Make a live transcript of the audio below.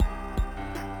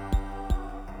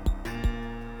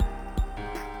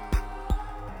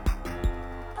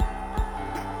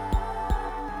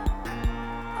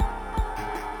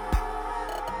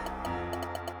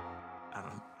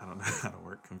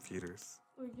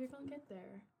you're gonna get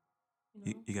there.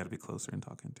 You know? You got to be closer and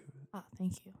talking to it. Ah,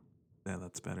 thank you. Yeah,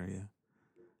 that's better. Yeah.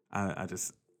 I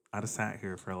just sat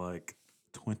here for like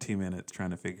 20 minutes trying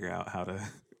to figure out how to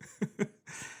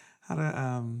how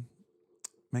to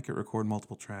make it record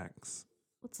multiple tracks.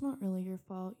 Well, it's not really your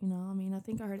fault, you know. I mean, I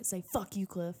think I heard it say "fuck you,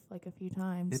 Cliff" like a few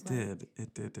times. It did,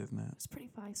 didn't it? It's pretty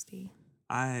feisty.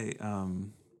 I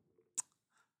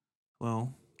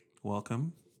well,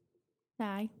 welcome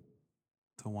Hi.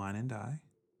 to Wine and Die.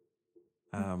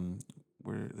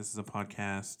 This is a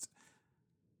podcast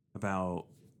about.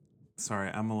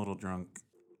 Sorry, I'm a little drunk.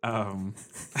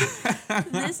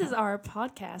 This is our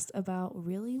podcast about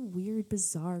really weird,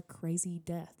 bizarre, crazy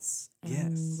deaths.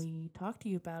 And Yes. we talk to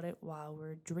you about it while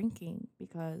we're drinking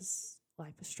because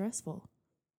life is stressful.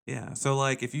 Yeah. So,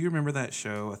 like, if you remember that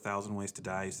show, A Thousand Ways to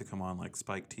Die, used to come on like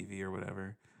Spike TV or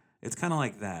whatever. It's kind of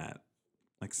like that,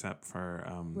 except for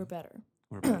We're better.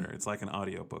 We're better. It's like an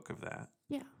audiobook of that.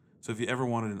 Yeah. So if you ever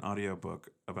wanted an audiobook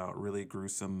about really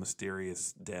gruesome,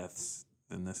 mysterious deaths,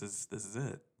 then this is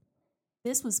it.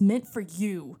 This was meant for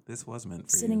you. This was meant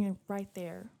for Sitting you. right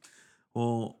there.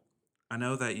 Well, I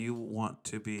know that you want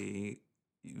to be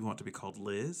called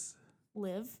Liz.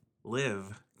 Liv.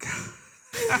 Liv.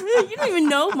 You don't even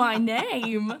know my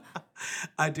name.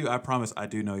 I do. I promise. I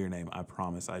do know your name. I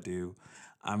promise. I do.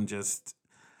 I'm just.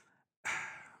 Man,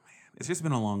 it's just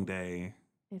been a long day.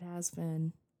 It has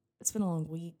been. It's been a long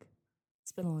week.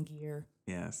 It's been a long year.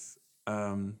 Yes.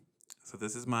 So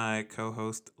this is my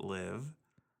co-host Liv.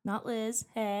 Not Liz.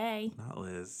 Hey. Not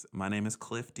Liz. My name is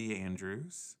Cliff D.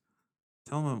 Andrews.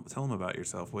 Tell him about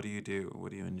yourself. What do you do?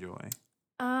 What do you enjoy?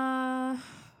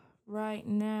 Right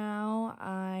now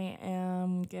I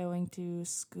am going to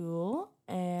school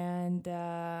and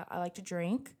I like to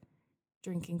drink.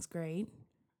 Drinking's great.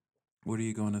 What are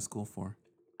you going to school for?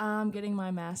 I'm getting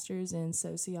my master's in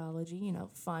sociology, you know,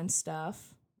 fun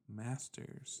stuff.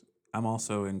 Master's. I'm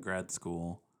also in grad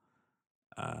school.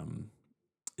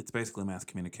 It's basically mass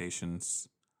communications.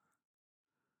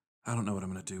 I don't know what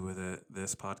I'm going to do with it.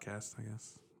 This podcast, I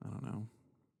guess. I don't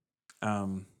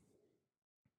know.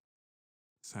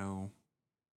 So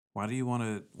why would you want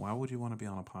to be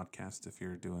on a podcast if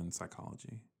you're doing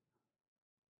psychology?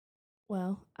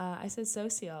 Well, I said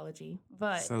sociology,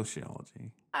 but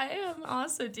Sociology. I am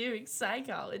also doing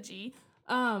psychology.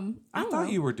 I don't thought know.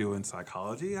 you were doing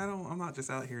psychology. I'm not just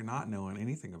out here not knowing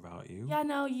anything about you. Yeah,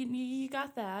 no, you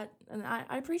got that, and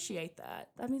I appreciate that.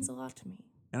 That means a lot to me.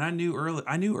 And I knew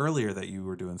earlier that you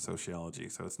were doing sociology,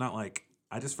 so it's not like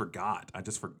I just forgot.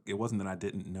 It wasn't that I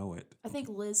didn't know it. I think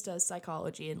Liz does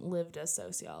psychology and Liv does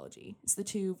sociology. It's the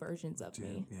two versions of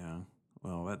me. Yeah.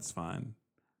 Well, that's fine.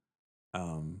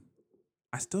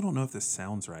 I still don't know if this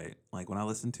sounds right. Like when I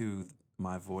listen to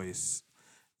my voice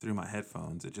through my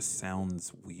headphones, it just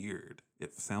sounds weird.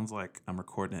 It sounds like I'm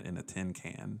recording it in a tin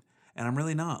can, and I'm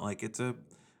really not. Like it's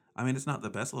not the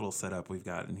best little setup we've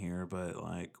got in here, but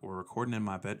like we're recording in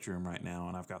my bedroom right now,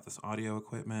 and I've got this audio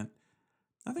equipment.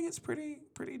 I think it's pretty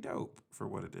dope for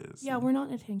what it is. Yeah, we're not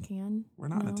in a tin can. We're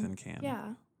not in a tin can.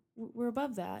 Yeah, we're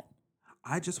above that.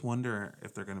 I just wonder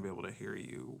if they're going to be able to hear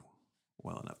you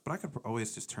well enough. But I could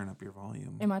always just turn up your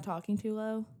volume. Am I talking too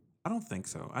low? I don't think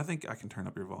so. I think I can turn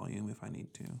up your volume if I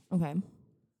need to. Okay.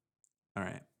 All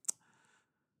right.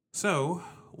 So,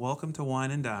 welcome to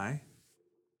Wine and Die,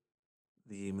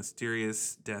 the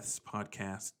Mysterious Deaths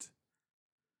podcast.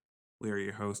 We are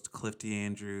your hosts, Cliff D.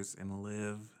 Andrews and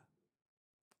Liv.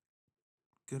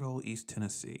 Good old East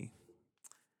Tennessee.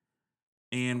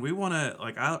 And we want to,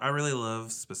 like, I really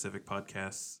love specific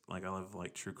podcasts. Like, I love,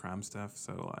 like, true crime stuff.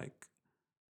 So, like,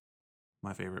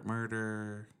 My Favorite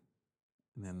Murder.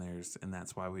 And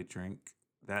That's Why We Drink.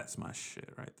 That's my shit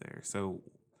right there. So,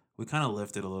 we kind of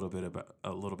lifted a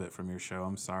little bit from your show.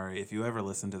 I'm sorry. If you ever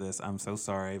listen to this, I'm so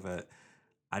sorry. But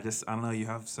I don't know. You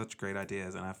have such great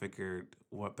ideas. And I figured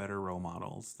what better role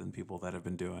models than people that have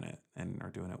been doing it and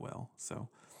are doing it well. So,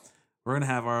 we're going to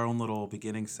have our own little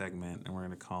beginning segment. And we're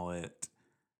going to call it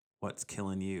What's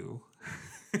Killing You?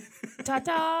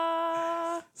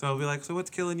 Ta-da! So I'll be like, so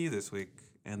what's killing you this week?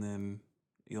 And then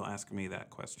you'll ask me that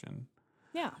question.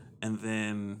 Yeah. And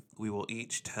then we will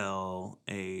each tell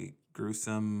a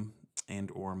gruesome and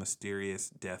or mysterious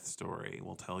death story.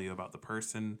 We'll tell you about the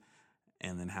person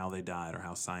and then how they died or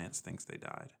how science thinks they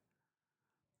died.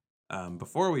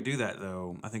 Before we do that,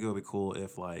 though, I think it would be cool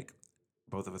if, like,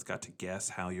 both of us got to guess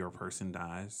how your person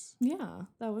dies. Yeah,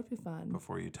 that would be fun.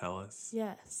 Before you tell us.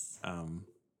 Yes.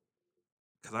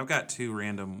 Because I've got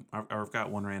I've got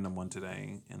one random one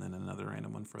today and then another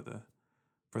random one for the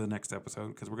next episode.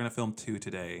 Because we're going to film 2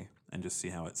 today and just see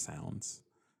how it sounds.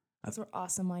 We're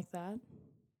awesome like that.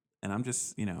 And I'm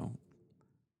just, yeah.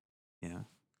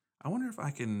 I wonder if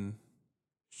I can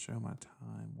show my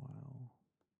time while.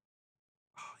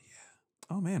 Oh,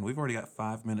 yeah. Oh, man, we've already got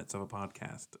 5 minutes of a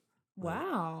podcast.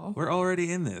 Wow. We're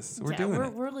already in this. We're doing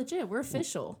it. We're legit. We're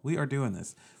official. We are doing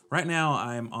this. Right now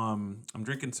I'm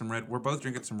drinking some red we're both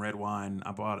drinking some red wine.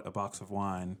 I bought a box of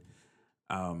wine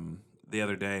the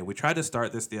other day. We tried to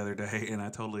start this the other day and I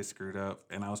totally screwed up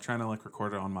and I was trying to like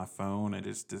record it on my phone. It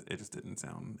just didn't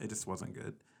sound. It just wasn't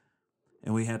good.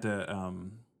 And we had to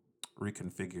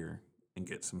reconfigure and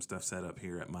get some stuff set up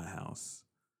here at my house.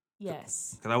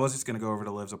 Yes. Cuz I was just going to go over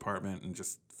to Liv's apartment and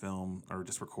just film or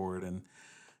just record, and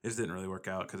it just didn't really work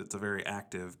out cuz it's a very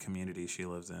active community she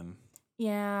lives in.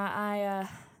 Yeah,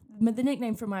 the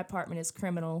nickname for my apartment is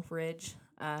Criminal Ridge.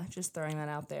 Just throwing that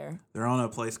out there. They're on a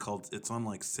place it's on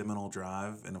like Seminole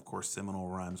Drive, and of course Seminole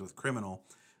rhymes with criminal,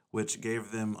 which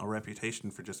gave them a reputation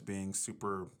for just being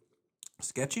super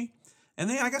sketchy.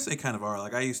 And I guess they kind of are.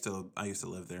 Like I used to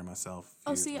live there myself.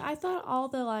 Oh, see, I thought all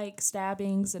the like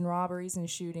stabbings and robberies and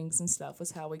shootings and stuff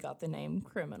was how we got the name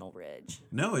Criminal Ridge.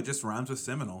 No, it just rhymes with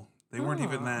Seminole. They weren't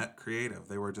even that creative.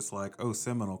 They were just like, oh,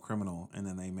 Seminole criminal, and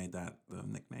then they made that the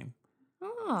nickname.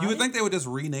 You would think they would just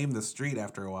rename the street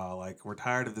after a while. Like, we're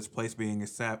tired of this place being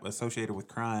associated with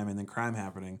crime and then crime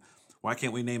happening. Why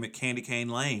can't we name it Candy Cane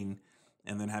Lane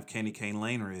and then have Candy Cane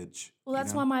Lane Ridge? Well,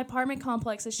 that's why my apartment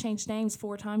complex has changed names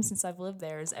 4 times since I've lived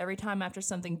there. Is every time after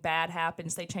something bad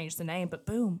happens, they change the name, but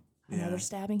boom, another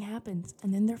stabbing happens,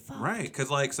 and then they're fucked. Right, because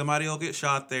like somebody will get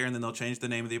shot there, and then they'll change the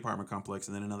name of the apartment complex,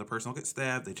 and then another person will get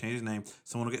stabbed. They change the name.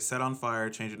 Someone will get set on fire,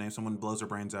 change the name. Someone blows their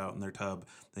brains out in their tub.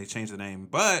 They change the name,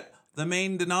 but the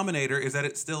main denominator is that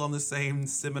it's still on the same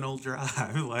Seminole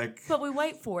Drive. But we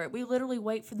wait for it. We literally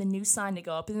wait for the new sign to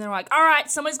go up, and they're like, "All right,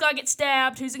 somebody's got to get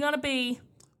stabbed. Who's it gonna be?"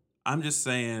 I'm just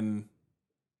saying,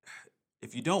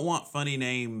 if you don't want funny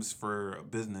names for a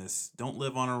business, don't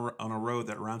live on a road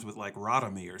that rhymes with like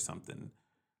Rotomy or something,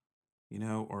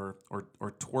 or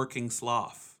twerking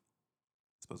sloth.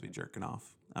 It's supposed to be jerking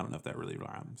off. I don't know if that really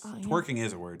rhymes. Oh, yeah. Twerking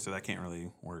is a word, so that can't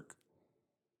really work.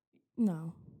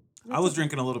 No. I was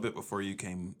drinking a little bit before you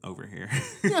came over here.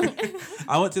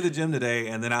 I went to the gym today,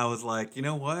 and then I was like, you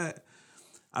know what?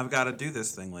 I've got to do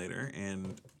this thing later,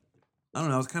 and I don't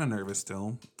know. I was kind of nervous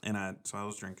still, and so I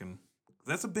was drinking.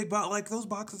 That's a big box. Like those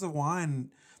boxes of wine,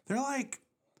 they're like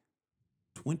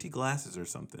 20 glasses or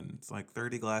something. It's like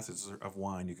 30 glasses of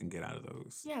wine you can get out of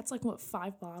those. Yeah, it's like what,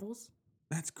 5 bottles?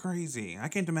 That's crazy. I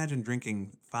can't imagine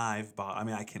drinking 5 bottles. I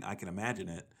mean, I can imagine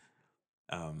it.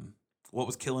 What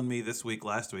was killing me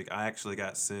last week, I actually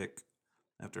got sick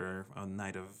after a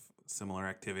night of similar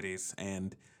activities,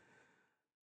 and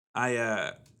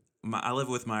I live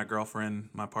with my girlfriend,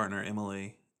 my partner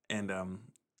Emily, and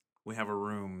we have a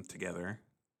room together,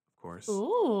 of course.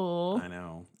 Ooh. I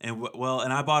know. And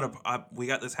and we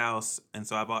got this house, and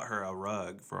so I bought her a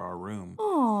rug for our room.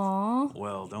 Aww.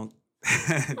 Well, don't give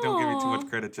me too much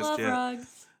credit just love yet. Rug.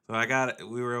 So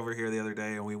we were over here the other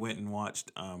day, and we went and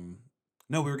watched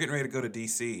no, we were getting ready to go to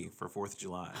DC for 4th of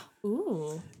July.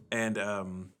 Ooh. And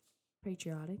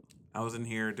patriotic. I was in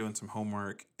here doing some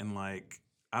homework, and like,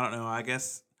 I don't know, I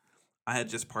guess I had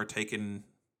just partaken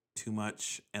too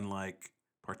much and like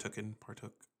I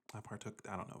partook,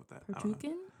 I don't know what that.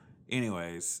 Partooken?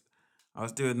 Anyways, I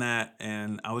was doing that,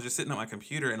 and I was just sitting at my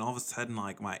computer, and all of a sudden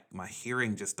like my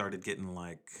hearing just started getting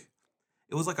like,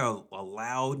 it was like a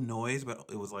loud noise, but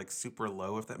it was like super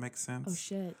low, if that makes sense. Oh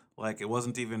shit. Like it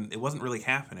wasn't really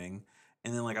happening.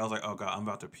 And then like I was like, oh God, I'm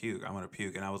about to puke. I'm gonna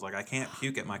puke. And I was like, I can't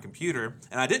puke at my computer.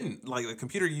 And I didn't. Like the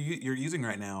computer you're using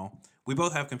right now, we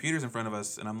both have computers in front of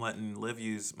us, and I'm letting Liv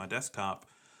use my desktop.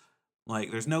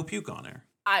 Like there's no puke on there.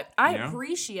 I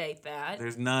appreciate that.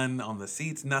 There's none on the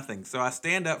seats, nothing. So I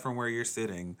stand up from where you're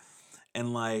sitting,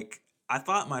 and like I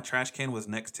thought my trash can was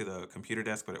next to the computer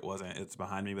desk, but it wasn't. It's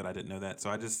behind me, but I didn't know that.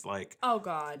 So I just like, oh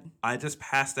God. I just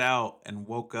passed out and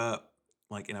woke up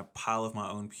like in a pile of my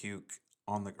own puke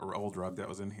on the old rug that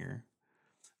was in here.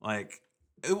 Like,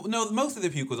 no, most of the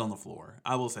puke was on the floor.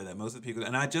 I will say that most of the puke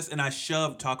was, and I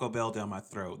shoved Taco Bell down my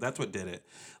throat. That's what did it.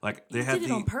 Like they had did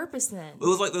it on purpose then. It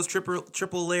was like those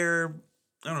triple layer,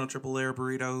 I don't know, triple layer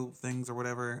burrito things or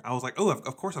whatever. I was like, oh,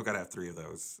 of course I've got to have 3 of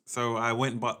those. So I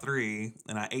went and bought 3,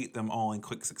 and I ate them all in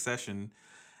quick succession.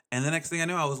 And the next thing I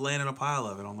knew, I was laying in a pile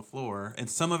of it on the floor, and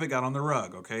some of it got on the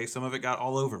rug, okay? Some of it got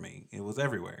all over me. It was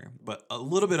everywhere. But a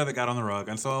little bit of it got on the rug,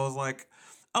 and so I was like,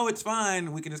 oh, it's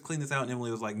fine. We can just clean this out. And Emily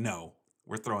was like, no,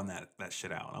 we're throwing that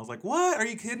shit out. And I was like, what? Are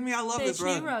you kidding me? I love this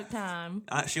rug. Rug time.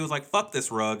 She was like, fuck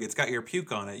this rug. It's got your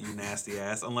puke on it, you nasty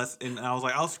ass. And I was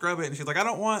like, I'll scrub it. And she's like, I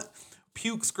don't want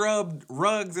puke scrubbed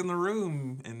rugs in the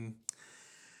room. And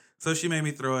so she made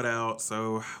me throw it out.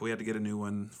 So we had to get a new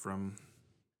one from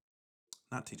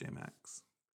not TJ Maxx.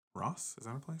 Ross? Is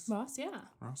that a place? Ross, yeah.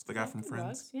 Ross, the guy from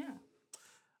Friends. Rugs,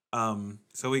 yeah.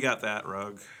 So we got that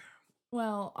rug.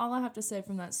 Well, all I have to say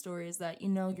from that story is that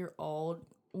you're old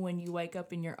when you wake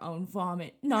up in your own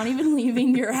vomit, not even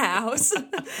leaving your house,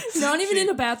 not even in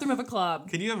a bathroom of a club.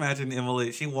 Can you imagine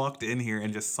Emily? She walked in here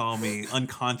and just saw me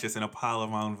unconscious in a pile of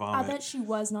my own vomit. I bet she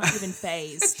was not even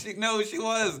phased. She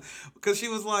was. Because she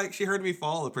was like, she heard me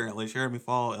fall, apparently. She heard me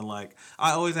fall. And like,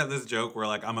 I always have this joke where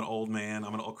like, I'm an old man.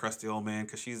 I'm an old crusty old man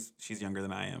because she's younger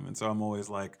than I am. And so I'm always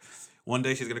like, one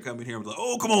day she's going to come in here and be like,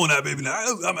 oh, come on now, baby. Now.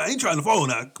 I ain't trying to fall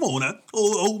now. Come on now.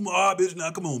 Oh, my bitch.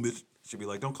 Now, come on, bitch. She'd be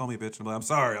like, don't call me bitch. I'm like, I'm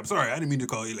sorry. I didn't mean to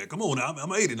call you that. Come on now.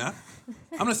 I'm 80 now.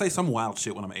 I'm going to say some wild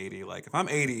shit when I'm 80. Like, if I'm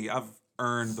 80, I've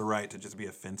earned the right to just be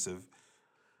offensive.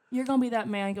 You're going to be that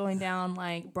man going down,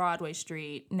 like, Broadway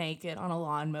Street naked on a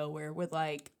lawnmower with,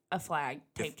 like, a flag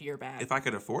taped to your back. If I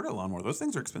could afford a lawnmower, those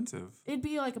things are expensive. It'd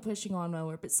be like a pushing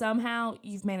lawnmower, but somehow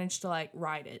you've managed to, like,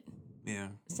 ride it. Yeah.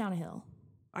 It's down a hill.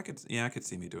 I could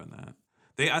see me doing that.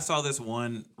 I saw this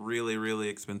one really, really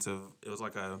expensive. It was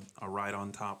like a ride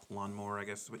on top lawnmower, I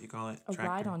guess is what you call it. A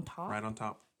ride on top? Ride on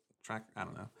top track. I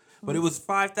don't know. But it was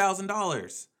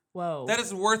 $5,000. Whoa. That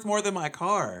is worth more than my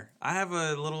car. I have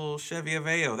a little Chevy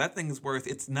Aveo. That thing's worth,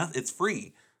 it's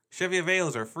free. Chevy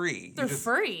Aveos are free. They're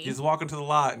free? You just walk into the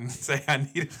lot and say, I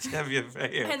need a Chevy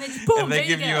Aveo. And then just boom, and they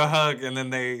give you go. a hug, and then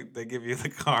they give you the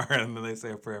car, and then they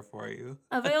say a prayer for you.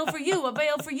 Avail for you,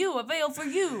 avail for you, avail for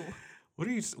you.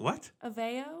 What?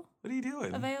 Aveo? What are you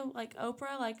doing? Aveo, like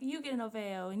Oprah? Like, you get an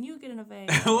Aveo, and you get an Aveo.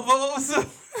 What was the...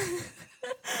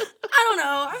 I don't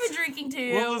know. I've been drinking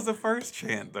too. What was the first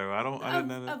chant, though? I didn't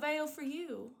know that. Aveo for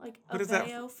you. Like, What is that?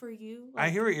 Aveo for you. Like, I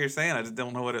hear what you're saying. I just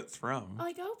don't know what it's from.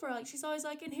 like Oprah. Like, she's always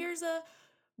like, and here's a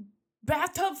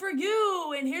bathtub for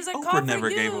you, and here's a car Oprah for never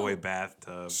you. gave away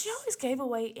bathtubs. She always gave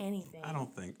away anything. I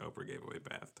don't think Oprah gave away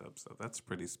bathtubs, so that's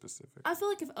pretty specific. I feel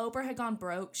like if Oprah had gone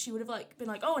broke, she would have like been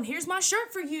like, oh, and here's my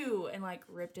shirt for you, and like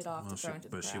ripped it off to throw into the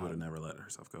crowd. But she would have never let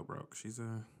herself go broke. She's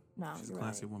a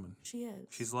classy woman. She is.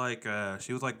 She's like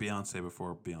she was like Beyonce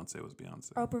before Beyonce was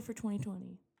Beyonce. Oprah for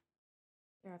 2020.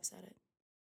 There, I've said it.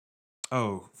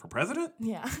 Oh, for president?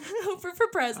 Yeah, Oprah for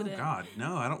president. Oh God,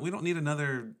 no! We don't need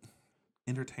another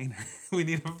entertainer. We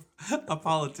need a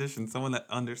politician, someone that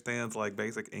understands like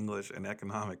basic English and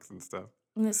economics and stuff.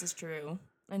 And this is true.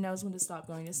 And knows when to stop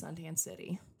going to Suntan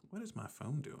City. What is my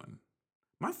phone doing?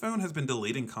 My phone has been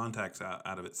deleting contacts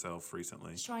out of itself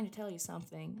recently. It's trying to tell you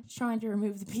something. It's trying to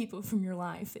remove the people from your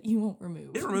life that you won't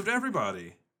remove. It removed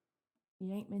everybody.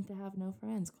 You ain't meant to have no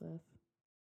friends, Cliff.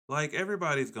 Like,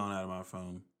 everybody's gone out of my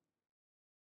phone.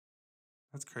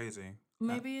 That's crazy.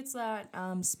 Maybe it's that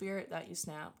spirit that you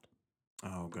snapped.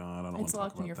 Oh, God, I don't want to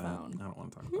talk about that. It's locked in your phone. I don't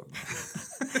want to talk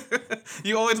about that.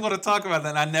 You always want to talk about that,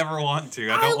 and I never want to.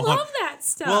 I love that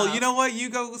stuff. Well, you know what? You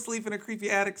go sleep in a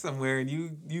creepy attic somewhere, and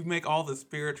you make all the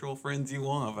spiritual friends you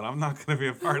want, but I'm not going to be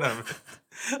a part of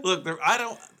it. Look,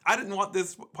 I didn't want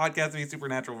this podcast to be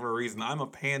supernatural for a reason. I'm a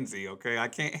pansy, okay? I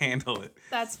can't handle it.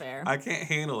 That's fair. I can't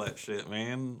handle that shit,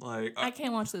 man. Like, I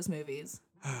can't watch those movies.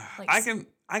 Like, I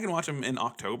can watch them in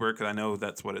October because I know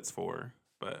that's what it's for.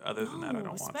 But other than that, I don't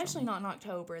watch them. Especially not in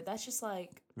October. That's just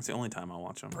like... It's the only time I'll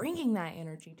watch them. Bringing that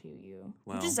energy to you.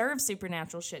 Well, you deserve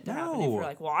supernatural shit to happen if you're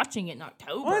like watching it in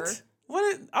October.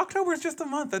 What? October is just a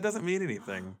month. That doesn't mean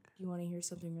anything. You want to hear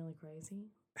something really crazy?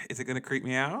 Is it going to creep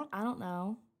me out? I don't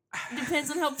know. It depends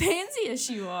on how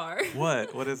pansy-ish you are.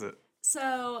 What? What is it?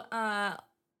 So,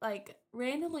 like,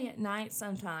 randomly at night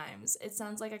sometimes, it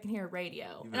sounds like I can hear a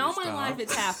radio. And all my life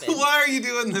it's happened. Why are you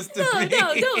doing this to me?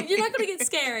 No, you're not going to get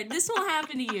scared. This won't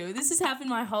happen to you. This has happened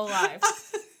my whole life.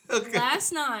 Okay.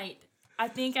 Last night, I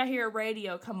think I hear a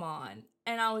radio come on.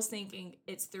 And I was thinking,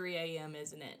 it's 3 a.m.,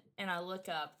 isn't it? And I look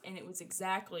up, and it was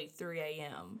exactly 3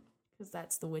 a.m., because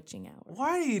that's the witching hour. Why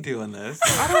are you doing this?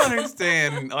 I don't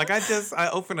understand. Like, I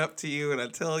open up to you and I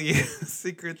tell you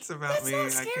secrets about me.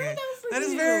 That's not scary, though, for That you.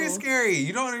 is very scary.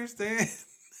 You don't understand.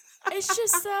 It's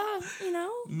just, you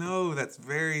know. No, that's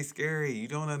very scary. You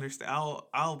don't understand.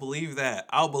 I'll believe that.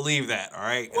 I'll believe that, all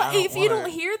right? Well, if you don't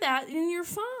hear that, then you're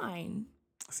fine.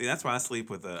 See, that's why I sleep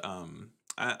with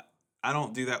I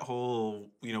don't do that whole,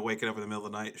 waking up in the middle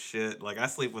of the night shit. Like, I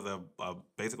sleep with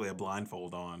basically a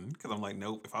blindfold on because I'm like,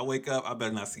 nope, if I wake up, I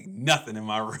better not see nothing in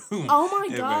my room. Oh, my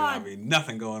There better God. not be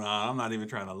nothing going on. I'm not even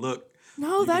trying to look.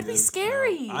 No, that'd be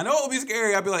scary. I know it would be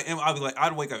scary.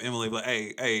 I'd wake up Emily, but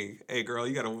hey, girl,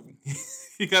 you gotta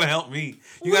help me.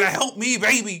 You gotta help me,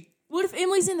 baby. What if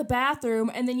Emily's in the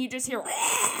bathroom and then you just hear,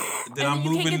 Then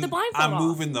you can't get the blindfold I'm off?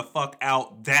 moving the fuck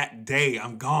out that day.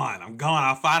 I'm gone.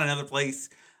 I'll find another place.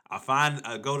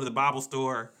 Go to the Bible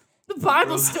store. The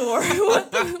Bible store.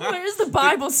 Where's the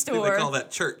Bible store? They call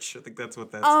that church. I think that's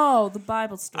what that's. Oh, the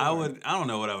Bible store. I don't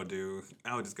know what I would do.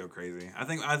 I would just go crazy. I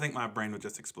think my brain would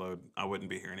just explode. I wouldn't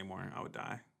be here anymore. I would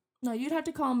die. No, you'd have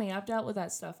to call me. I've dealt with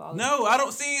that stuff all the time. No, I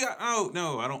don't see. Oh,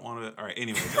 no, I don't want to. All right,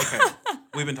 anyways, okay.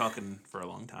 We've been talking for a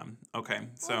long time. Okay,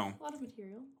 so a lot of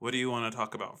material. what do you want to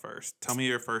talk about first? Tell me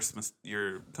your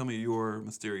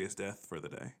mysterious death for the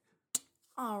day.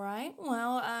 All right.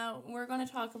 Well, we're going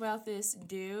to talk about this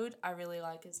dude. I really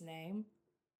like his name.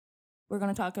 We're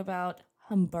going to talk about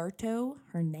Humberto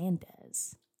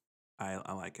Hernandez.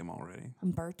 I like him already.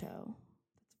 Humberto.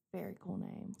 That's a very cool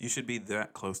name. You should be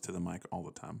that close to the mic all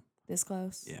the time. This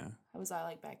close? Yeah. How was I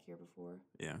like back here before?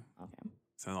 Yeah. Okay.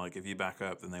 So like if you back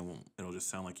up, then they won't. It'll just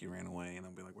sound like you ran away, and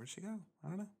they'll be like, "Where'd she go? I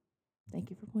don't know." Thank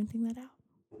you for pointing that out.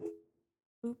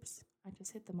 Oops. I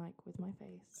just hit the mic with my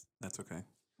face. That's okay.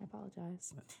 I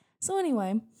apologize. So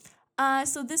anyway,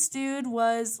 so this dude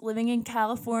was living in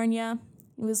California.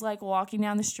 He was like walking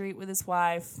down the street with his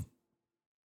wife,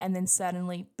 and then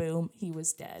suddenly, boom, he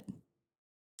was dead.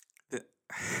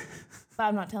 But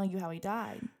I'm not telling you how he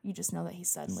died. You just know that he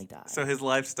suddenly died. So his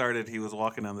life started, he was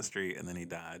walking down the street, and then he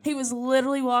died. He was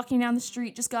literally walking down the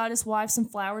street, just got his wife some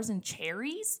flowers and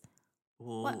cherries.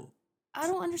 Well, What? I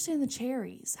don't understand the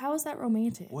cherries. How is that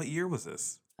romantic? what year was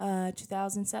this?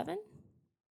 2007?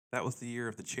 That was the year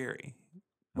of the cherry.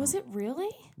 Was it really?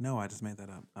 No, I just made that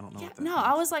up. I don't know Yeah, what that no, means.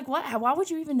 I was like, what? Why would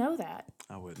you even know that?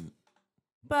 I wouldn't.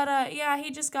 But yeah,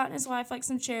 he just got his wife like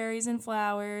some cherries and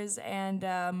flowers,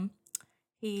 and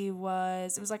it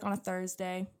was like on a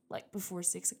Thursday, like before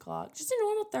 6 o'clock, just a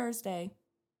normal Thursday.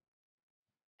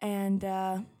 And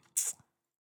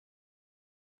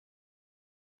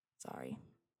sorry.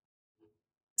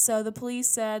 So the police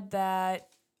said that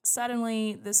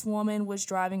suddenly this woman was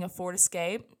driving a Ford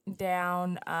Escape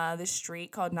down this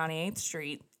street called 98th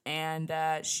Street, and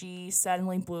she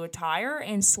suddenly blew a tire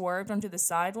and swerved onto the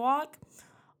sidewalk.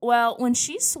 Well, when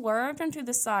she swerved onto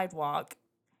the sidewalk,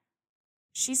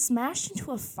 she smashed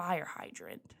into a fire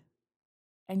hydrant.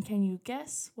 And can you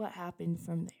guess what happened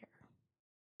from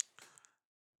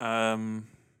there?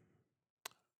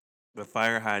 The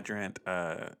fire hydrant,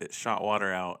 it shot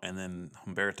water out, and then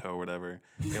Humberto or whatever,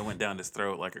 it went down his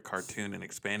throat like a cartoon and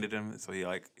expanded him. So he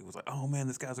was like, oh man,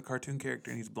 this guy's a cartoon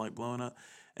character, and he's like blowing up.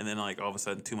 And then like all of a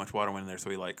sudden, too much water went in there, so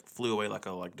he like flew away like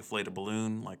a deflated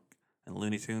balloon, like in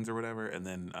Looney Tunes or whatever. And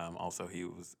then also he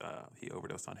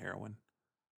overdosed on heroin.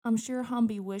 I'm sure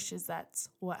Humby wishes that's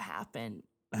what happened.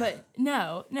 But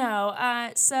no.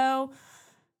 So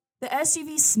the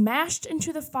SUV smashed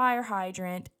into the fire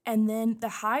hydrant, and then the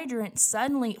hydrant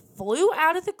suddenly flew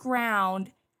out of the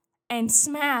ground and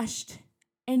smashed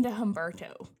into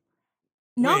Humberto.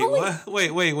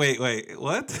 Wait,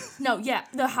 what? No, yeah,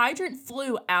 the hydrant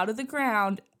flew out of the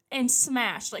ground and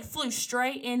smashed, like flew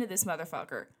straight into this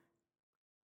motherfucker.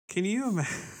 Can you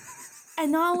imagine?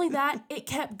 And not only that, it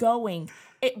kept going.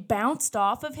 It bounced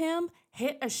off of him,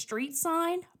 hit a street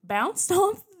sign, bounced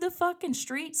off the fucking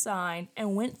street sign,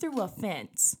 and went through a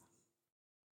fence.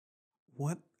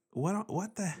 What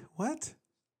the?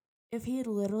 If he had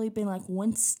literally been like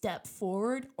one step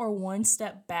forward or one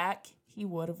step back, he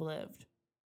would have lived.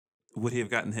 Would he have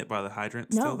gotten hit by the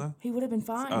hydrant still, though? He would have been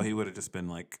fine. Oh, he would have just been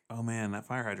like, oh man, that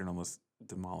fire hydrant almost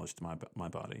demolished my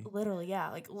body. Literally, yeah.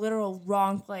 Like, literal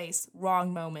wrong place,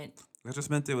 wrong moment. That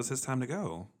just meant it was his time to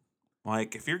go.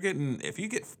 Like, if you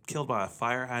get killed by a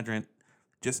fire hydrant,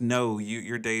 just know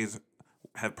your days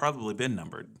have probably been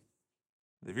numbered.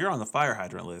 If you're on the fire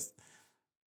hydrant list.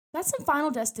 That's some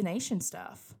Final Destination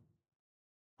stuff.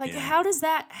 Like, Yeah. How does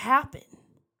that happen?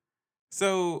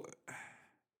 So,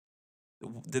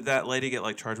 did that lady get,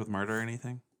 like, charged with murder or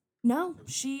anything? No,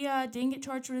 she didn't get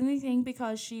charged with anything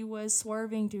because she was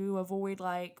swerving to avoid,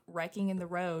 like, wrecking in the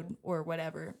road or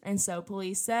whatever. And so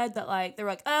police said that, like, they were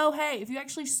like, oh, hey, if you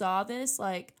actually saw this,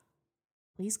 like,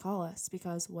 please call us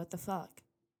because what the fuck?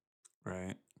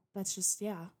 Right. That's just,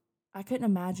 yeah. I couldn't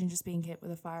imagine just being hit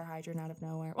with a fire hydrant out of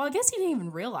nowhere. Well, I guess he didn't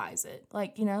even realize it.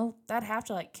 Like, that'd have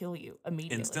to, like, kill you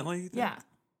immediately. Instantly? Yeah.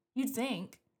 You'd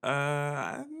think.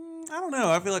 I don't know.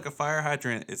 I feel like a fire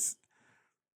hydrant is...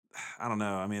 I don't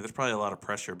know. I mean, there's probably a lot of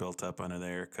pressure built up under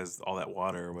there because all that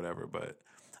water or whatever. But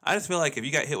I just feel like if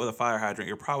you got hit with a fire hydrant,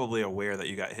 you're probably aware that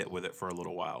you got hit with it for a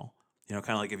little while. Kind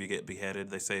of like if you get beheaded,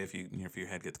 they say if your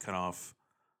head gets cut off,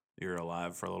 you're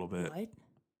alive for a little bit. What?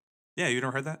 Yeah, you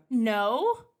never heard that?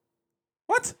 No.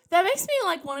 What? That makes me,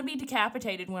 like, want to be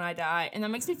decapitated when I die, and that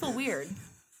makes me feel weird.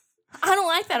 I don't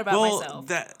like that about myself.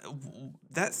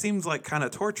 That seems like kind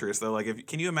of torturous, though. Like,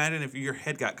 can you imagine if your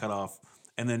head got cut off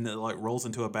and then it, like, rolls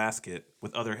into a basket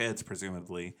with other heads,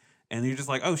 presumably, and you're just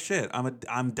like, oh shit,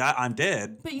 I'm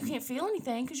dead. But you can't feel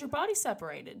anything because your body's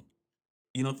separated.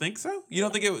 You don't think so? You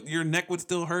don't think your neck would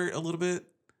still hurt a little bit?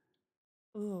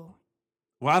 Ooh.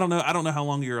 Well, I don't know. I don't know how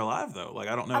long you're alive though. Like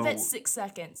I don't know. I bet 6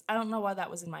 seconds. I don't know why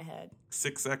that was in my head.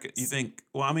 6 seconds. You think?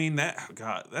 Well, I mean that.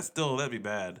 God, that'd be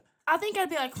bad. I think I'd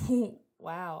be like,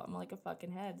 wow, I'm like a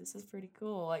fucking head. This is pretty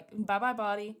cool. Like, bye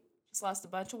body. Just lost a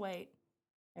bunch of weight.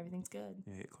 Everything's good.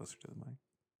 Yeah, get closer to the mic.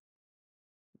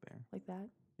 There. Like that?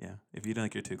 Yeah. If you don't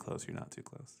think you're too close, you're not too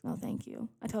close. No, thank you.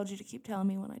 I told you to keep telling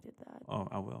me when I did that. Oh,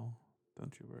 I will.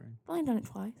 Don't you worry. I've only done it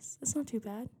twice. It's not too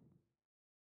bad.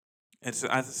 I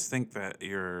just think that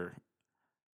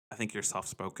I think you're soft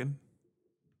spoken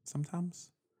sometimes.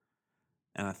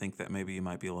 And I think that maybe you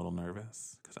might be a little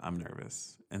nervous because I'm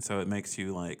nervous. And so it makes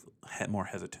you like more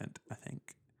hesitant, I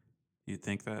think. You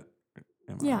think that?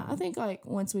 Yeah, I think like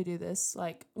once we do this,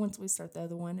 like once we start the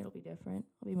other one, it'll be different.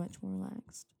 I'll be much more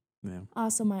relaxed. Yeah. I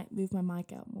also might move my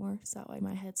mic out more so that way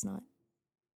my head's not.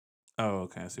 Oh,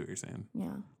 okay. I see what you're saying.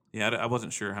 Yeah. Yeah, I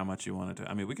wasn't sure how much you wanted to.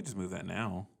 I mean, we could just move that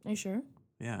now. Are you sure?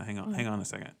 Yeah, hang on. Hang on a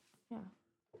second. Yeah.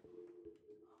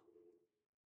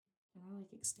 Can I like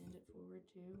extend it forward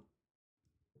too?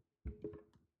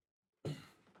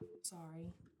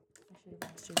 Sorry. I should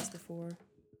have asked you this before.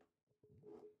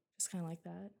 Just kind of like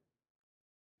that.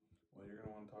 Well, you're going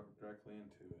to want to talk directly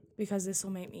into it. Because this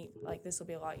will make me, like, this will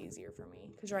be a lot easier for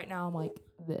me. Because right now I'm like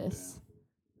this.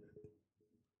 Yeah.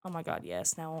 Oh my God,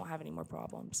 yes. Now I won't have any more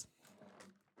problems.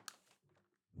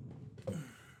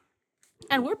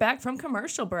 And we're back from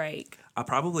commercial break. I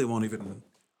probably won't even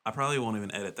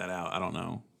edit that out. I don't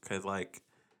know. Because, like,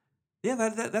 yeah,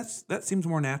 that seems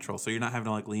more natural. So you're not having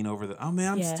to, like, lean over oh,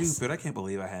 man, I'm stupid. I can't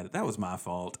believe I had it. That was my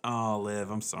fault. Oh, Liv,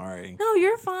 I'm sorry. No,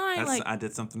 you're fine. I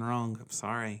did something wrong. I'm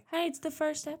sorry. Hey, it's the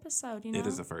first episode, you know? It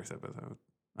is the first episode.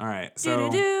 All right, so.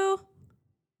 Do-do-do.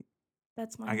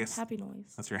 That's my happy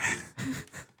noise. That's right.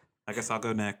 I guess I'll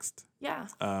go next. Yeah.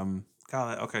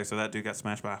 Kyle, okay, so that dude got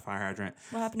smashed by a fire hydrant.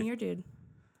 What happened to your dude?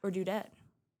 Or dudette?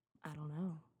 I don't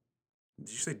know.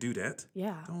 Did you say dudette?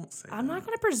 Yeah. Don't say I'm that. not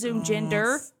going to presume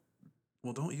gender.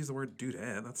 Well, don't use the word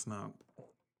dudette. That's not...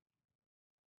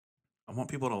 I want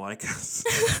people to like us.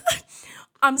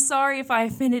 I'm sorry if I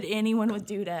offended anyone with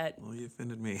dudette. Well, you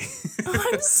offended me.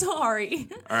 I'm sorry.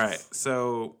 All right,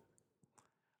 so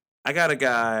I got a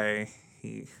guy.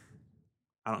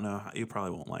 I don't know. You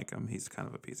probably won't like him. He's kind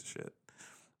of a piece of shit.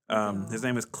 His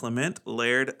name is Clement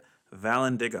Laird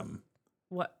Vallandigham.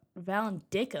 What?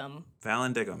 Vallandigham?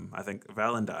 Vallandigham. I think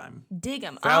Vallandime.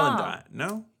 Digham. Vallandine.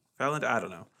 No? Vallandine. I don't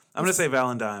know. I'm going to say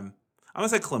Vallandime. I'm going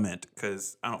to say Clement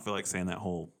because I don't feel like saying that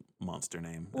whole monster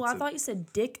name. Well, I thought you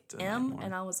said Dick M,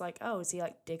 and I was like, oh, is he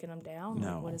like dicking him down?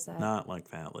 No. Like, what is that? Not like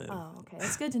that, Liv. Oh, okay.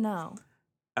 That's good to know.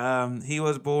 He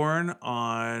was born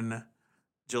on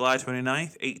July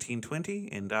 29th, 1820,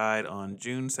 and died on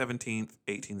June 17th,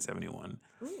 1871.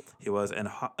 Ooh. He was an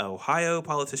Ohio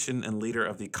politician and leader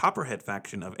of the Copperhead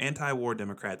faction of anti-war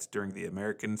Democrats during the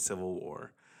American Civil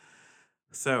War.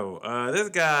 So, this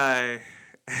guy,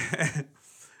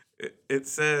 it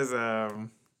says,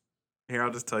 here,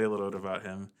 I'll just tell you a little bit about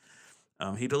him.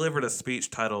 He delivered a speech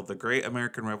titled The Great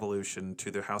American Revolution to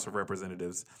the House of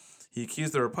Representatives. He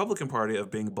accused the Republican Party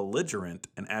of being belligerent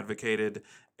and advocated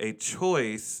a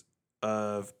choice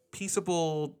of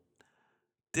peaceable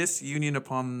disunion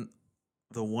upon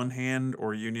the one hand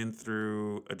or union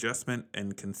through adjustment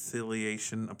and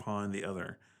conciliation upon the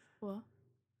other. What?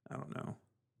 I don't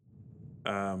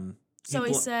know. So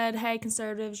he said, hey,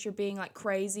 conservatives, you're being like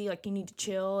crazy, like you need to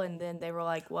chill. And then they were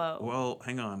like, whoa. Well,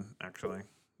 hang on, actually,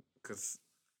 because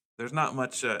there's not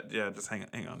much. Just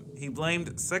hang on. He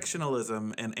blamed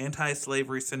sectionalism and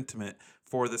anti-slavery sentiment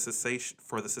for the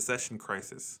secession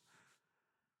crisis.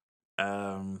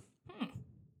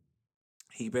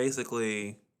 He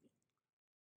basically,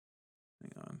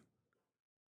 hang on.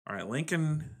 All right,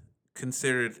 Lincoln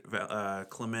considered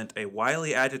Clement a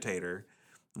wily agitator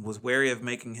and was wary of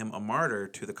making him a martyr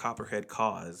to the Copperhead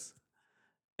cause,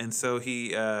 and so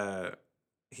he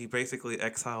basically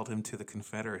exiled him to the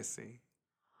Confederacy.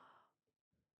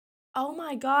 Oh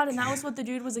my God, and that was what the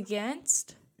dude was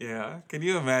against? Yeah, can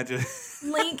you imagine?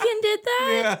 Lincoln did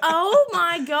that? Yeah. Oh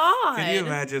my God. Can you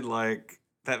imagine, like,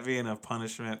 that being a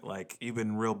punishment? Like, you've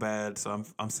been real bad, so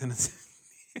I'm sending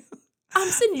you. I'm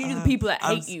sending you to the people that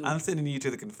hate you. I'm sending you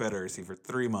to the Confederacy for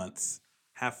 3 months.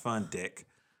 Have fun, Dick.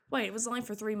 Wait, it was only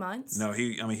for 3 months? No,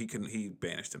 he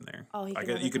banished him there. Oh, I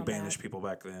guess you could banish people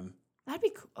back then. That'd be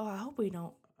cool. Oh, I hope we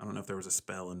don't. I don't know if there was a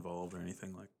spell involved or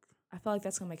anything like. I feel like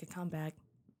that's gonna make a comeback.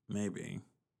 Maybe.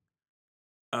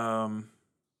 All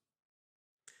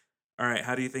right.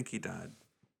 How do you think he died?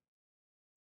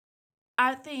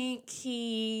 I think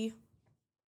he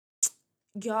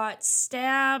got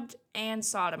stabbed and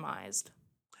sodomized.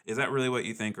 Is that really what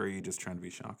you think, or are you just trying to be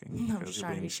shocking? I'm just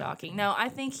trying to be shocking. No, I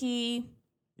think he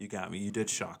You got me. You did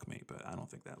shock me, but I don't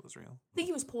think that was real. I think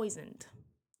he was poisoned.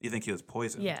 You think he was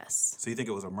poisoned? Yes. So you think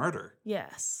it was a murder?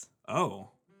 Yes.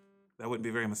 Oh, that wouldn't be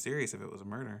very mysterious if it was a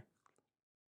murder.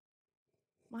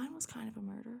 Mine was kind of a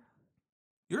murder.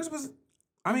 Yours was,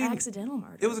 An accidental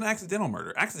murder. It was an accidental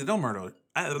murder.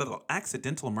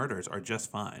 Accidental murders are just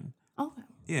fine. Okay.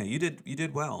 Yeah, you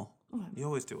did well. Okay. You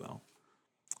always do well.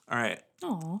 All right.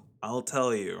 Oh. I'll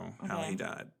tell you how Okay. he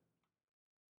died.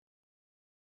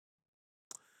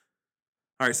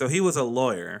 All right, so he was a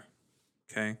lawyer,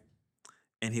 okay?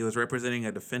 And he was representing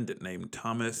a defendant named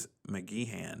Thomas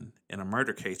McGeehan in a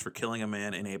murder case for killing a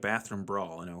man in a bathroom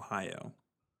brawl in Ohio.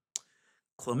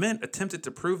 Clement attempted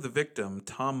to prove the victim,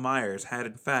 Tom Myers, had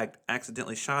in fact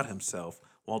accidentally shot himself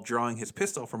while drawing his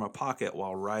pistol from a pocket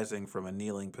while rising from a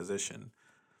kneeling position.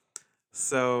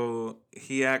 So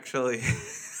he actually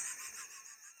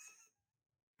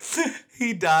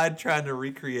he died trying to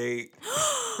recreate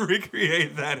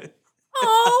that.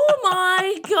 Oh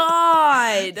my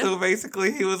God. So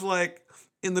basically he was like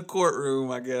in the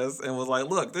courtroom, I guess, and was like,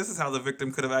 look, this is how the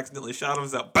victim could have accidentally shot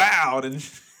himself. Bowed and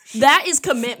That is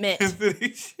commitment. and then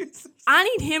he shoots I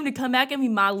need him to come back and be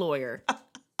my lawyer.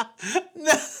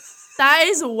 No. That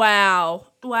is wow.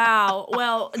 Wow.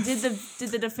 Well, did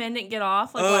the defendant get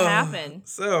off? Like what happened?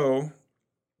 So,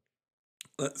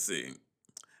 let's see.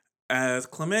 As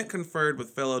Clement conferred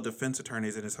with fellow defense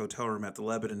attorneys in his hotel room at the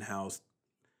Lebanon House,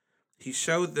 he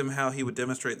showed them how he would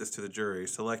demonstrate this to the jury,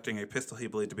 selecting a pistol he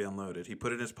believed to be unloaded. He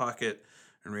put it in his pocket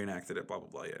and reenacted it, blah, blah,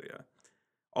 blah, yada, yada.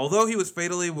 Although he was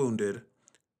fatally wounded...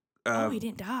 he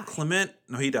didn't die.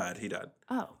 He died.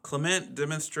 Oh. Clement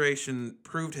demonstration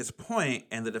proved his point,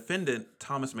 and the defendant,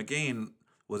 Thomas McGeehan,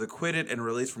 was acquitted and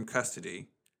released from custody.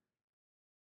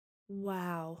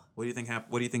 Wow. What do you think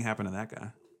happened to that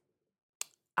guy?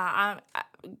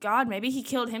 God, maybe he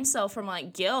killed himself from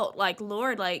like guilt. Like,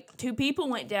 Lord, like 2 people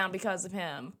went down because of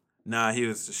him. Nah, he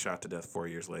was just shot to death 4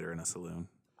 years later in a saloon.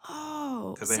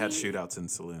 Oh. Because they had shootouts in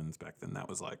saloons back then. That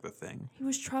was like the thing. He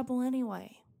was trouble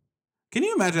anyway. Can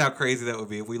you imagine how crazy that would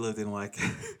be if we lived in like...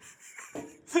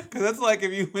 Because that's like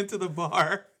if you went to the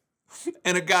bar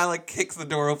and a guy like kicks the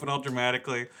door open all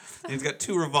dramatically and he's got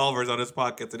 2 revolvers on his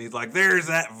pockets and he's like, there's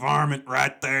that varmint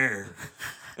right there.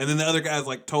 And then the other guy's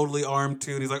like totally armed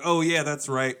too and he's like, oh yeah, that's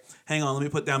right. Hang on, let me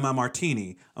put down my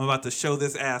martini. I'm about to show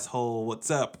this asshole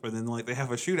what's up. And then like they have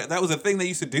a shootout. That was a thing they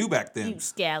used to do back then. You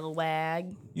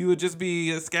scallywag. You would just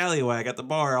be a scallywag at the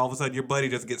bar. All of a sudden, your buddy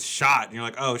just gets shot. And you're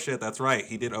like, oh, shit, that's right.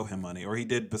 He did owe him money. Or he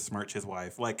did besmirch his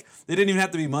wife. Like, they didn't even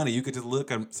have to be money. You could just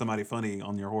look at somebody funny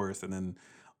on your horse. And then,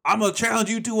 I'm going to challenge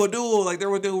you to a duel. Like, there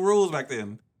were no rules back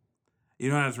then. You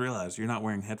don't have to realize you're not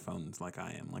wearing headphones like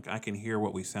I am. Like, I can hear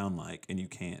what we sound like, and you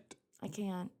can't. I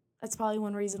can't. That's probably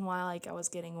one reason why like I was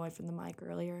getting away from the mic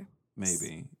earlier.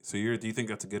 Maybe. So do you think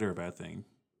that's a good or a bad thing?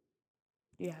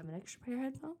 Do you have an extra pair of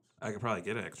headphones? I could probably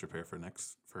get an extra pair for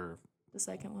The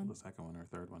second one. the second one or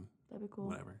third one. That'd be cool.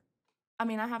 Whatever. I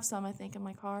mean, I have some, I think, in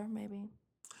my car, maybe.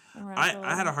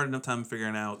 I had a hard enough time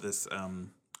figuring out this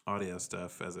audio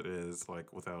stuff as it is,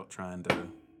 like without trying to.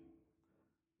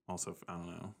 Also, I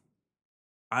don't know.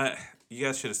 You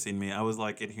guys should have seen me. I was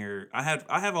like in here. I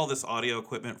have all this audio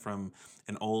equipment from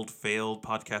an old failed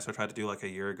podcast I tried to do like a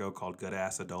year ago called Good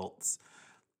Ass Adults,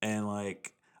 and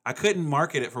like I couldn't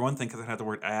market it for one thing because it had the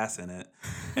word ass in it,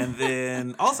 and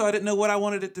then also I didn't know what I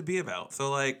wanted it to be about. So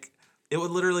like it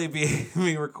would literally be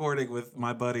me recording with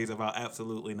my buddies about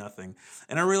absolutely nothing,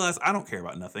 and I realized I don't care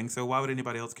about nothing. So why would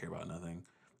anybody else care about nothing?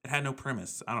 It had no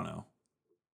premise. I don't know.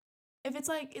 If it's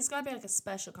like, it's gotta be like a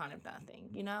special kind of nothing,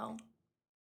 you know?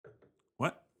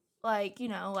 What? Like, you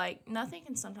know, like nothing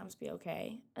can sometimes be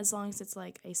okay as long as it's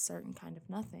like a certain kind of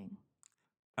nothing.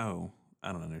 Oh,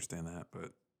 I don't understand that, but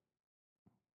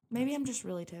Maybe I'm just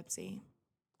really tipsy.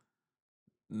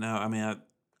 no, I mean,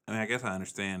 I guess I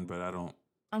understand, but I don't.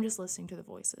 I'm just listening to the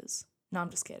voices. No, I'm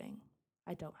just kidding.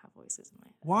 I don't have voices in my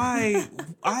head.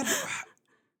 Why?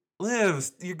 Liv,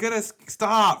 you're gonna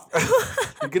stop.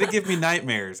 You're gonna give me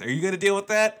nightmares. Are you gonna deal with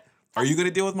that? Are you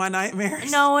gonna deal with my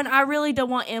nightmares? No, and I really don't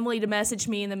want Emily to message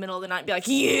me in the middle of the night and be like,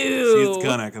 you! She's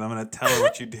gonna, because I'm gonna tell her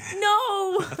what you did.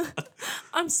 No!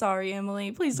 I'm sorry,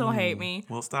 Emily. Please don't hate me.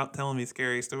 Well, stop telling me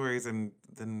scary stories and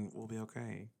then we'll be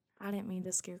okay. I didn't mean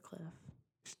to scare Cliff.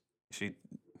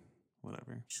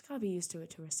 Whatever. She's gotta be used to it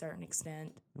to a certain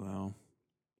extent. Well,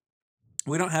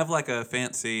 we don't have like a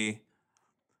fancy...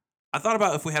 I thought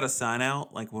about if we had a sign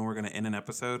out, like when we're gonna end an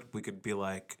episode, we could be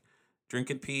like,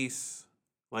 drink in peace.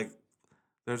 Like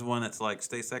There's one that's like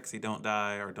 "Stay sexy, don't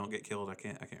die," or "Don't get killed." I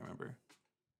can't remember.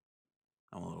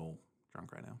 I'm a little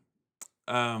drunk right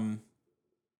now.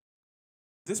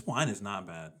 This wine is not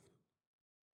bad.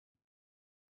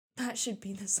 That should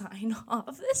be the sign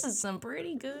off. This is some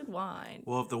pretty good wine.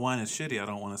 Well, if the wine is shitty, I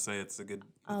don't want to say it's a good.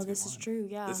 Oh, this is true.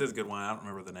 Yeah. This is good wine. I don't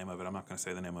remember the name of it. I'm not going to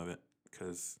say the name of it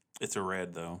because it's a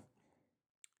red though.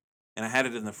 And I had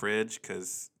it in the fridge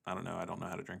because I don't know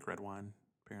how to drink red wine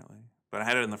apparently. But I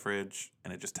had it in the fridge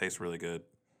and it just tastes really good.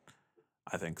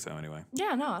 I think so anyway.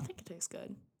 Yeah, no, I think it tastes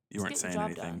good. You weren't saying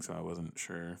anything, so I wasn't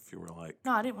sure if you were like.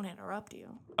 No, I didn't want to interrupt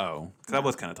you. Oh, because I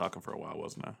was kind of talking for a while,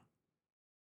 wasn't I?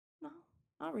 No,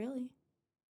 not really.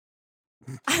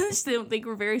 I just don't think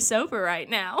we're very sober right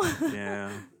now.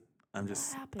 Yeah, I'm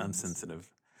sensitive.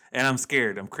 And I'm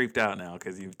scared. I'm creeped out now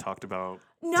because you've talked about.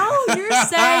 No, you're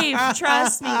safe.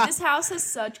 Trust me. This house has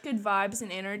such good vibes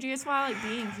and energy. It's why I like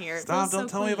being here. Stop! Don't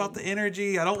tell me about the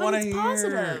energy. I don't want to hear.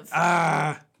 Positive.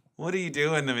 What are you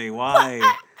doing to me? Why?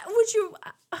 Would you?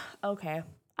 Okay.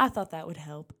 I thought that would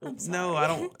help. I'm sorry. No, I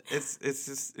don't.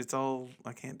 It's all.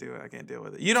 I can't do it. I can't deal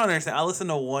with it. You don't understand. I listened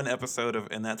to one episode of,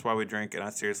 and that's why we drink, and I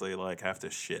seriously like have to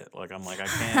shit. Like I'm like I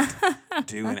can't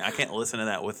do any. I can't listen to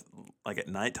that with like at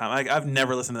nighttime. I've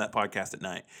never listened to that podcast at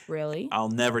night. Really? I'll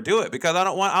never do it because I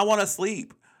don't want. I want to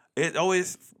sleep. It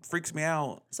always freaks me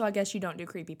out. So I guess you don't do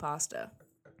creepy pasta.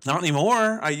 Not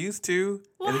anymore. I used to.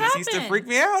 What and it just used to freak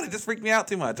me out. It just freaked me out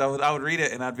too much. I would read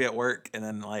it and I'd be at work and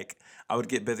then like I would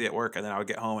get busy at work and then I would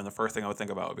get home and the first thing I would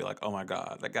think about would be like, oh my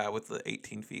God, that guy with the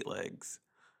 18 feet legs.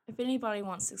 If anybody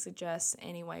wants to suggest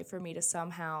any way for me to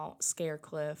somehow scare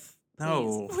Cliff,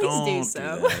 no, please don't do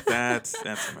so. Do that.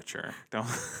 That's immature. Don't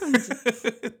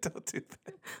don't do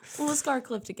that. We'll scare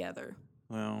Cliff together.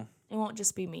 Well, it won't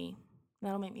just be me.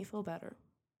 That'll make me feel better.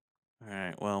 All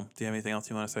right. Well, do you have anything else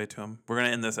you want to say to him? We're gonna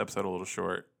end this episode a little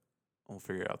short. We'll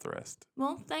figure out the rest.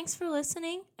 Well, thanks for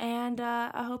listening, and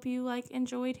I hope you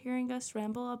enjoyed hearing us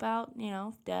ramble about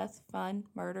death, fun,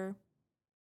 murder,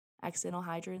 accidental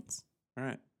hydrants. All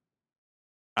right.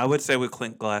 I would say we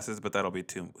clink glasses, but that'll be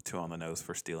too on the nose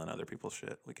for stealing other people's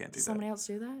shit. We can't do that. Somebody else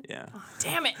do that? Yeah. Oh,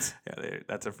 damn it. Yeah,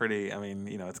 that's a pretty. I mean,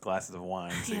 it's glasses of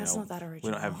wine. So, yeah, it's not that original.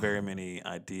 We don't have very many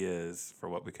ideas for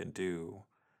what we can do.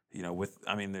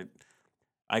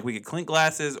 We could clink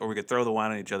glasses or we could throw the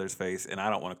wine on each other's face, and I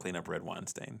don't want to clean up red wine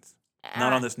stains.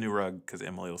 Not on this new rug because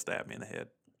Emily will stab me in the head.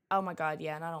 Oh my God,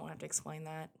 yeah, and I don't want to have to explain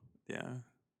that. Yeah.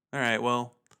 All right,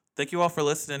 well, thank you all for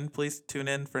listening. Please tune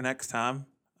in for next time.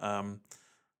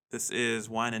 This is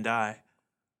Wine and Die.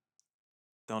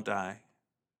 Don't die.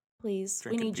 Please,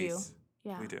 Drink we in need you. peace.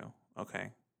 Yeah. We do.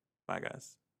 Okay. Bye,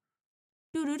 guys.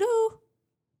 Doo-doo-doo.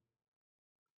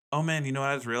 Oh, man, you know what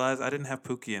I just realized? I didn't have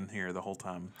Pookie in here the whole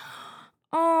time.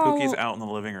 Oh. Pookie's out in the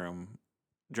living room.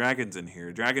 Dragon's in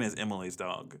here. Dragon is Emily's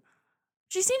dog.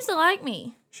 She seems to like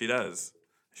me. She does.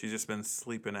 She's just been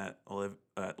sleeping at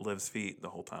Liv's feet the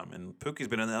whole time. And Pookie's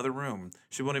been in the other room.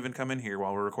 She won't even come in here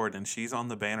while we're recording. And she's on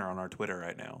the banner on our Twitter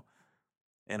right now.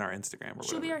 And our Instagram or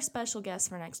She'll whatever. be our special guest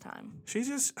for next time.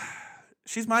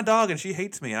 She's my dog and she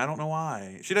hates me. And I don't know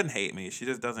why. She doesn't hate me. She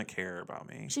just doesn't care about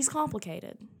me. She's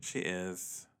complicated. She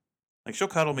is. She'll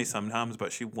cuddle me sometimes,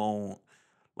 but she won't.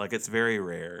 It's very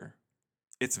rare.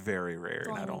 It's very rare. It's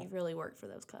and I don't. You really work for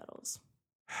those cuddles.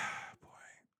 Boy,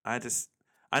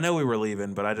 I know we were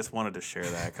leaving, but I just wanted to share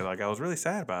that because I was really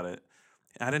sad about it.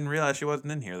 I didn't realize she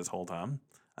wasn't in here this whole time.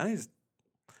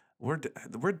 We're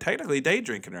technically day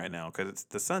drinking right now because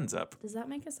the sun's up. Does that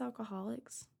make us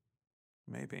alcoholics?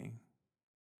 Maybe.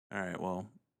 All right. Well,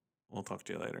 we'll talk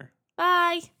to you later.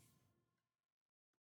 Bye.